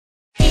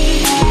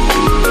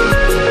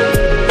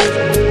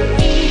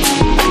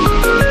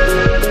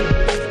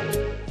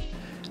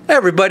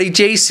everybody,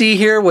 JC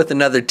here with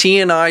another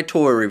T&I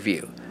toy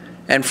review.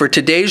 And for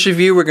today's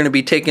review, we're going to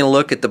be taking a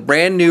look at the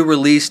brand new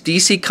release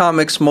DC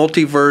Comics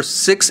Multiverse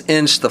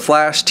 6-inch The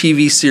Flash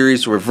TV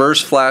series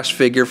reverse Flash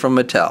figure from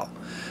Mattel.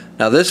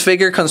 Now this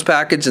figure comes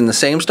packaged in the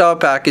same style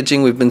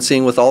packaging we've been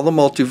seeing with all the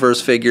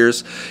Multiverse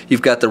figures.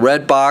 You've got the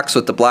red box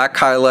with the black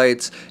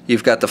highlights.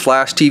 You've got the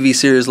Flash TV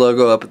series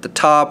logo up at the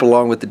top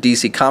along with the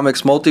DC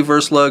Comics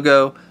Multiverse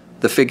logo.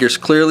 The figure's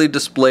clearly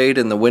displayed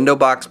in the window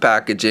box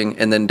packaging,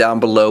 and then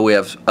down below we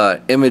have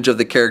an image of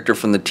the character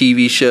from the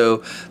TV show,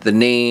 the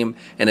name,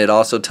 and it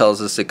also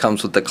tells us it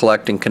comes with the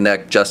Collect and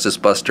Connect Justice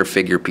Buster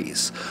figure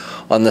piece.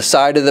 On the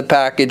side of the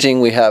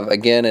packaging we have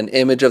again an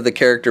image of the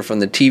character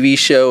from the TV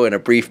show and a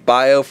brief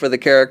bio for the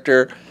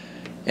character.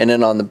 And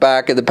then on the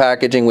back of the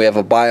packaging we have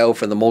a bio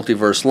for the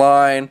Multiverse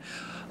line,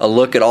 a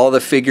look at all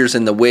the figures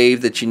in the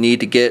wave that you need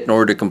to get in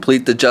order to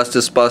complete the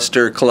Justice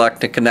Buster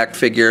Collect and Connect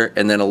figure,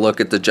 and then a look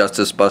at the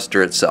Justice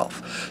Buster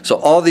itself. So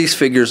all these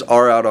figures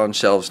are out on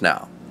shelves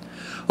now.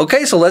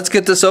 Okay, so let's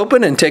get this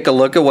open and take a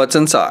look at what's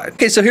inside.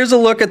 Okay, so here's a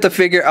look at the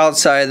figure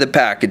outside of the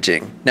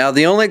packaging. Now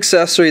the only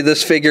accessory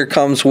this figure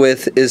comes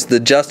with is the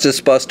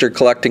Justice Buster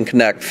Collect and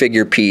Connect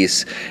figure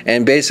piece.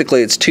 And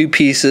basically it's two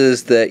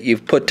pieces that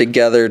you've put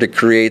together to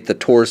create the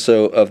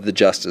torso of the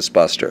Justice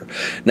Buster.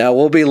 Now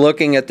we'll be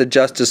looking at the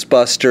Justice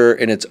Buster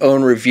in its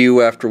own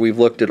review after we've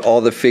looked at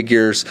all the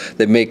figures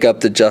that make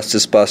up the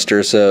Justice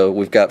Buster. So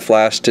we've got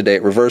Flash today,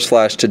 Reverse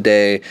Flash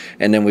today,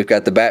 and then we've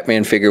got the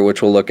Batman figure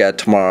which we'll look at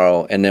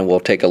tomorrow, and then we'll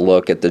take a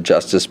look at the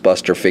Justice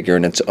Buster figure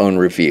in its own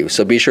review.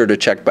 So be sure to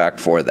check back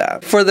for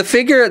that. For the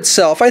figure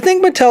itself, I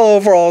think Mattel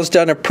overall has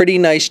done a pretty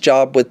nice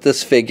job with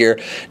this figure.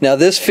 Now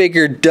this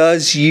figure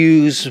does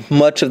use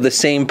much of the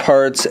same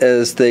parts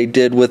as they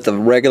did with the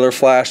regular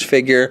Flash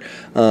figure.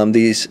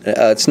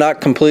 It's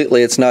not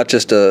completely, it's not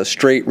just a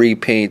straight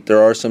repaint.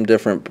 There are some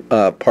different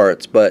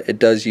parts, but it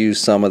does use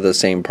some of the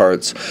same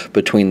parts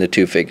between the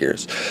two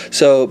figures.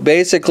 So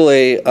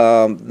basically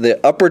the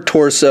upper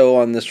torso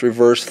on this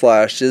Reverse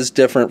Flash is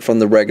different from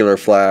the regular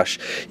Flash.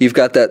 You've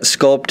got that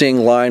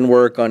sculpting line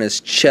work on his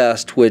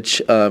chest,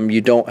 which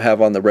you don't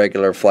have on the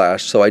regular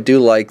Flash, so I do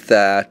like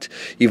that.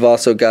 You've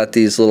also got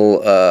these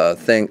little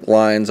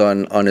lines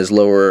on his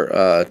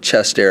lower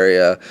chest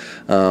area,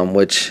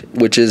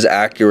 which is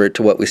accurate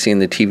to what we see in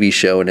the TV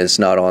show and is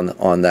not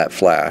on that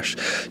Flash.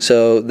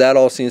 So that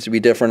all seems to be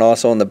different.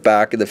 Also on the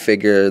back of the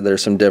figure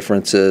there's some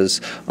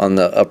differences. On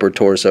the upper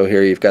torso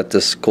here you've got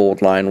this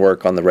gold line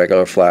work on the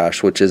regular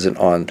Flash, which isn't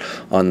on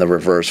the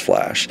Reverse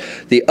Flash.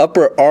 The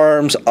upper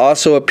arms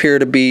also appear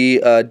to be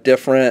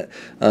different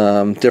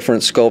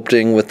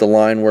sculpting with the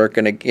line work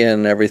and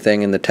again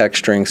everything in the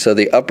texturing. So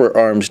the upper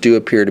arms do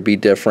appear to be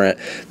different.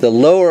 The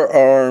lower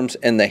arms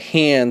and the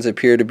hands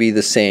appear to be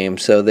the same,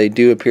 so they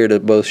do appear to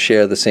both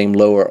share the same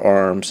lower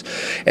arms.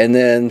 And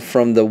then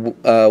from the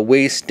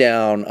waist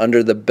down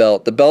under the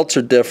belts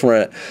are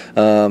different.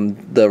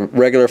 The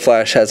regular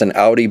Flash has an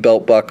outie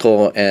belt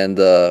buckle and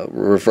the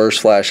Reverse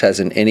Flash has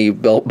an innie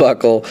belt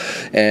buckle,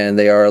 and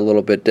they are a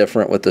little bit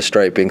different with the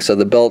striping. So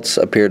the belts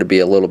appear to be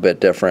a little bit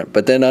different,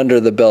 but then under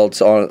the belts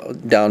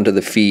down to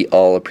the feet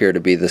all appear to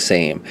be the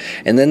same.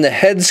 And then the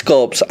head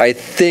sculpts I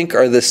think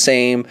are the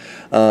same.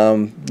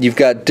 You've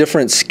got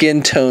different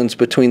skin tones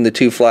between the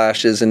two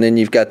Flashes, and then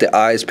you've got the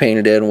eyes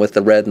painted in with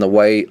the red and the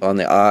white on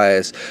the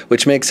eyes,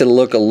 which makes it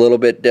look a little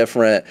bit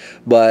different,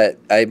 but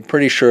I'm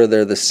pretty sure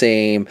they're the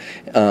same.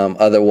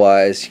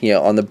 Otherwise, you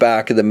know, on the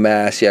back of the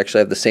mask you actually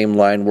have the same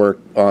line work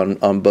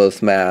on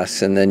both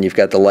masks, and then you've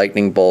got the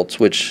lightning bolts,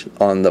 which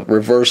on the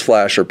Reverse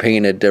Flash are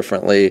painted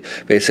differently,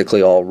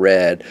 basically all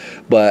red.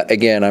 But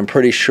again, I'm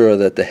pretty sure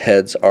that the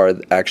heads are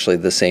actually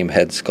the same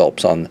head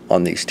sculpts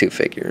on these two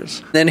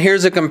figures. Then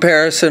here's a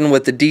comparison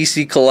with the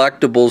DC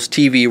Collectibles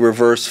TV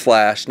Reverse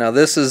Flash. Now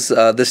this is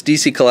this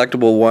DC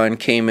Collectible one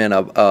came in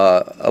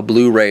a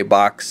Blu-ray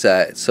box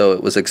set, so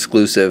it was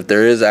exclusive.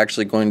 There is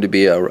actually going to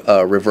be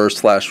a Reverse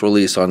Flash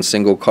release on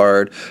single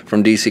card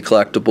from DC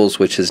Collectibles,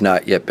 which has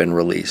not yet been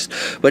released.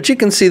 But you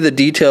can see the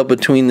detail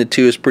between the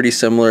two is pretty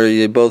similar.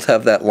 They both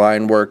have that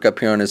line work up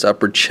here on his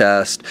upper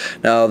chest.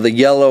 Now the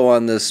yellow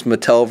on this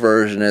Mattel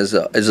version is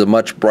a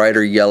much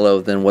brighter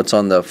yellow than what's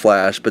on the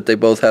Flash, but they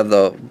both have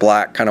the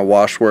black kind of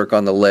washwork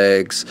on the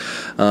legs.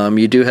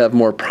 You do have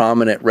more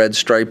prominent red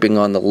striping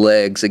on the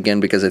legs, again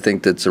because I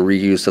think that's a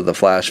reuse of the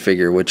Flash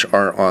figure, which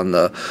aren't on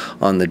the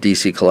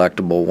DC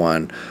Collectible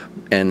one.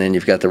 And then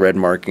you've got the red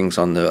markings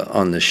on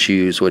the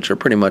shoes, which are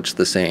pretty much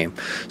the same.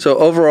 So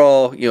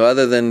overall, you know,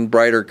 other than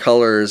brighter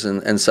colors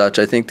and such,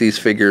 I think these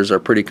figures are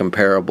pretty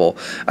comparable.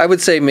 I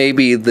would say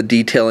maybe the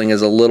detailing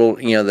is a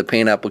little, you know, the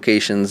paint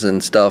applications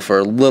and stuff are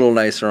a little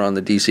nicer on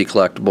the DC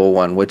Collectible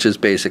one, which is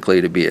basically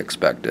to be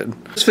expected.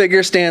 This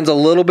figure stands a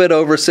little bit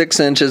over 6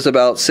 inches,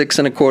 about 6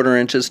 1/4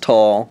 inches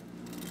tall.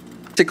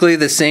 realistically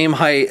the same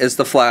height as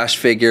the Flash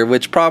figure,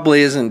 which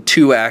probably isn't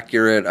too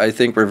accurate. I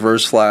think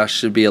Reverse Flash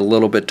should be a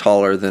little bit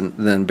taller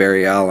than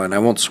Barry Allen. I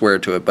won't swear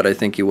to it, but I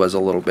think he was a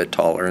little bit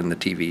taller in the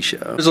TV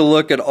show. Here's a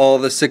look at all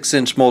the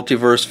 6-inch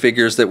Multiverse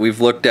figures that we've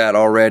looked at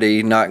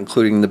already, not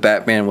including the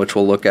Batman, which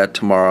we'll look at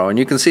tomorrow. And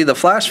you can see the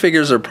Flash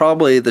figures are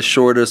probably the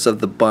shortest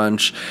of the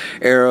bunch.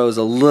 Arrow's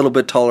a little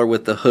bit taller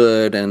with the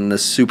hood, and the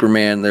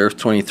Superman, the Earth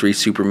 23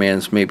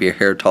 Superman's maybe a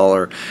hair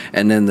taller,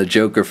 and then the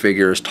Joker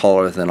figure is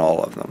taller than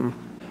all of them.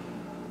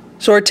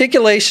 So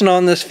articulation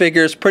on this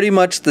figure is pretty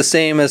much the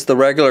same as the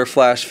regular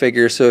Flash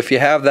figure, so if you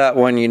have that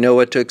one, you know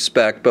what to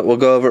expect, but we'll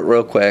go over it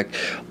real quick.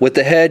 With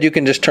the head, you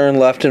can just turn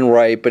left and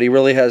right, but he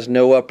really has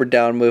no up or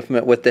down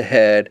movement with the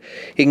head.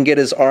 He can get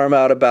his arm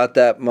out about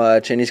that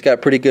much, and he's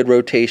got pretty good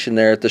rotation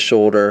there at the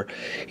shoulder.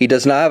 He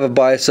does not have a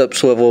bicep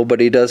swivel, but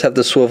he does have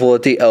the swivel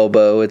at the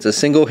elbow. It's a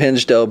single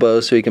hinged elbow,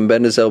 so he can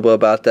bend his elbow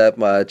about that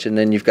much, and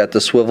then you've got the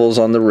swivels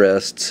on the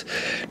wrists.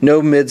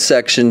 No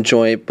midsection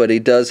joint, but he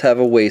does have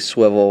a waist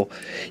swivel.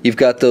 You've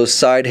got those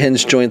side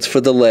hinge joints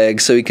for the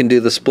legs, so you can do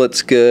the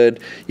splits good,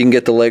 you can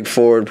get the leg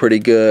forward pretty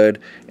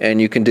good, and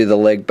you can do the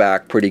leg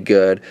back pretty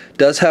good.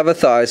 Does have a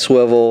thigh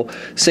swivel,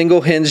 single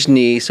hinged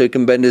knee, so he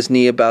can bend his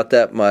knee about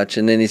that much,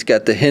 and then he's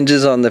got the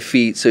hinges on the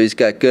feet, so he's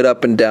got good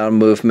up and down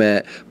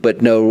movement,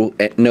 but no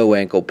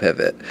ankle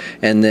pivot,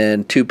 and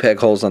then 2 peg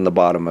holes on the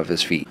bottom of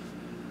his feet.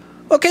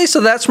 Okay,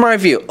 so that's my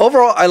review.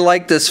 Overall, I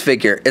like this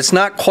figure. It's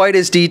not quite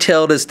as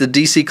detailed as the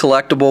DC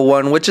collectible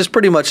one, which is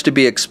pretty much to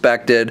be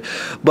expected,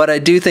 but I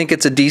do think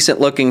it's a decent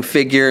looking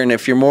figure, and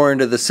if you're more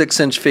into the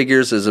 6-inch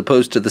figures as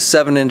opposed to the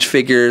 7-inch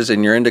figures,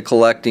 and you're into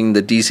collecting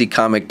the DC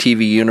Comic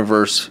TV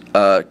Universe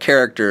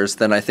characters,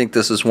 then I think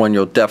this is one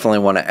you'll definitely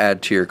want to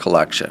add to your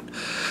collection.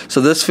 So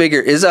this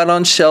figure is out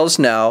on shelves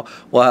now.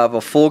 We'll have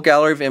a full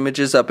gallery of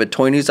images up at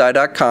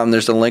toynewseye.com.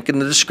 There's a link in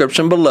the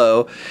description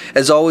below.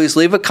 As always,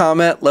 leave a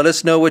comment. Let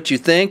us know what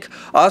you think.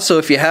 Also,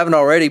 if you haven't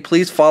already,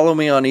 please follow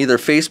me on either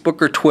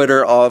Facebook or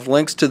Twitter. I'll have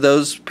links to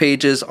those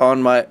pages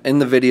in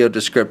the video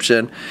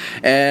description.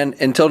 And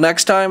until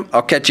next time,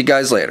 I'll catch you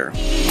guys later.